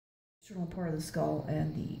external part of the skull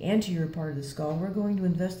and the anterior part of the skull, we're going to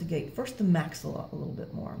investigate first the maxilla a little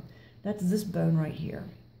bit more. That's this bone right here.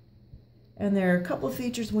 And there are a couple of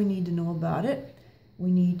features we need to know about it.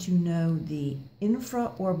 We need to know the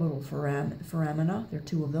infraorbital foramina. There are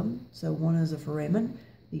two of them. So one is a foramen.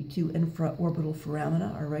 The two infraorbital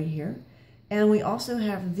foramina are right here. And we also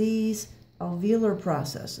have these alveolar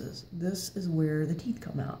processes. This is where the teeth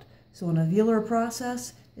come out. So an alveolar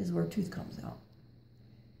process is where tooth comes out.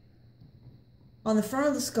 On the front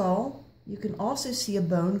of the skull, you can also see a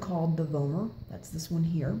bone called the vomer. That's this one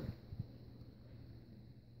here.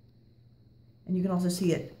 And you can also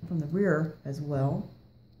see it from the rear as well,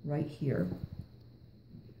 right here.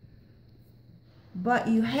 But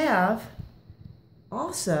you have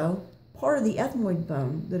also part of the ethmoid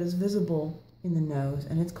bone that is visible in the nose,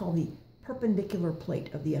 and it's called the perpendicular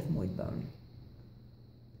plate of the ethmoid bone.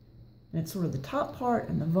 And it's sort of the top part,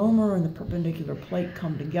 and the vomer and the perpendicular plate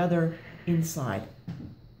come together inside.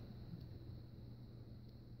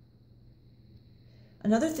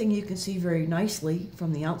 Another thing you can see very nicely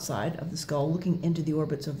from the outside of the skull, looking into the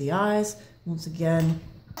orbits of the eyes, once again,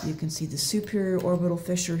 you can see the superior orbital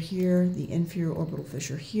fissure here, the inferior orbital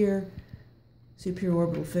fissure here, superior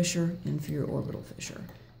orbital fissure, inferior orbital fissure,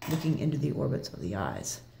 looking into the orbits of the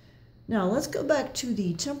eyes. Now let's go back to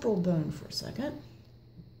the temporal bone for a second,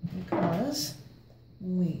 because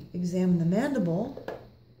when we examine the mandible,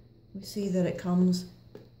 we see that it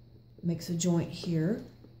makes a joint here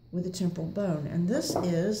with the temporal bone, and this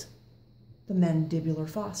is the mandibular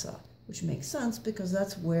fossa, which makes sense because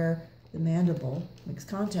that's where the mandible makes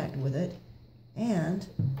contact with it. And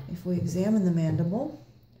if we examine the mandible,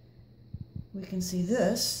 we can see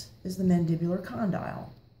this is the mandibular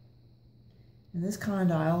condyle. And this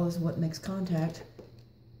condyle is what makes contact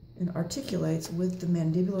and articulates with the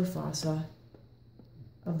mandibular fossa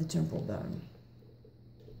of the temporal bone.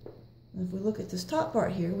 And if we look at this top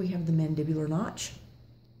part here, we have the mandibular notch,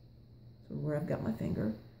 so where I've got my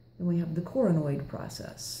finger, and we have the coronoid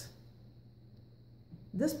process.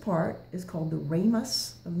 This part is called the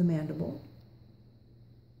ramus of the mandible.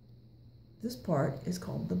 This part is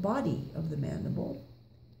called the body of the mandible.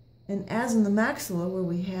 And as in the maxilla, where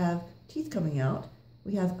we have teeth coming out,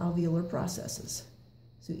 we have alveolar processes.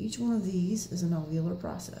 So each one of these is an alveolar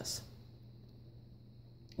process.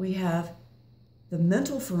 We have the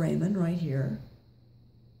mental foramen right here.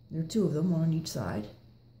 There are two of them, one on each side.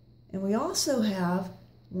 And we also have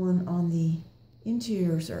one on the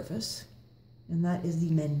interior surface, and that is the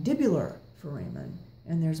mandibular foramen,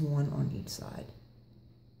 and there's one on each side.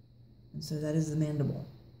 And so that is the mandible.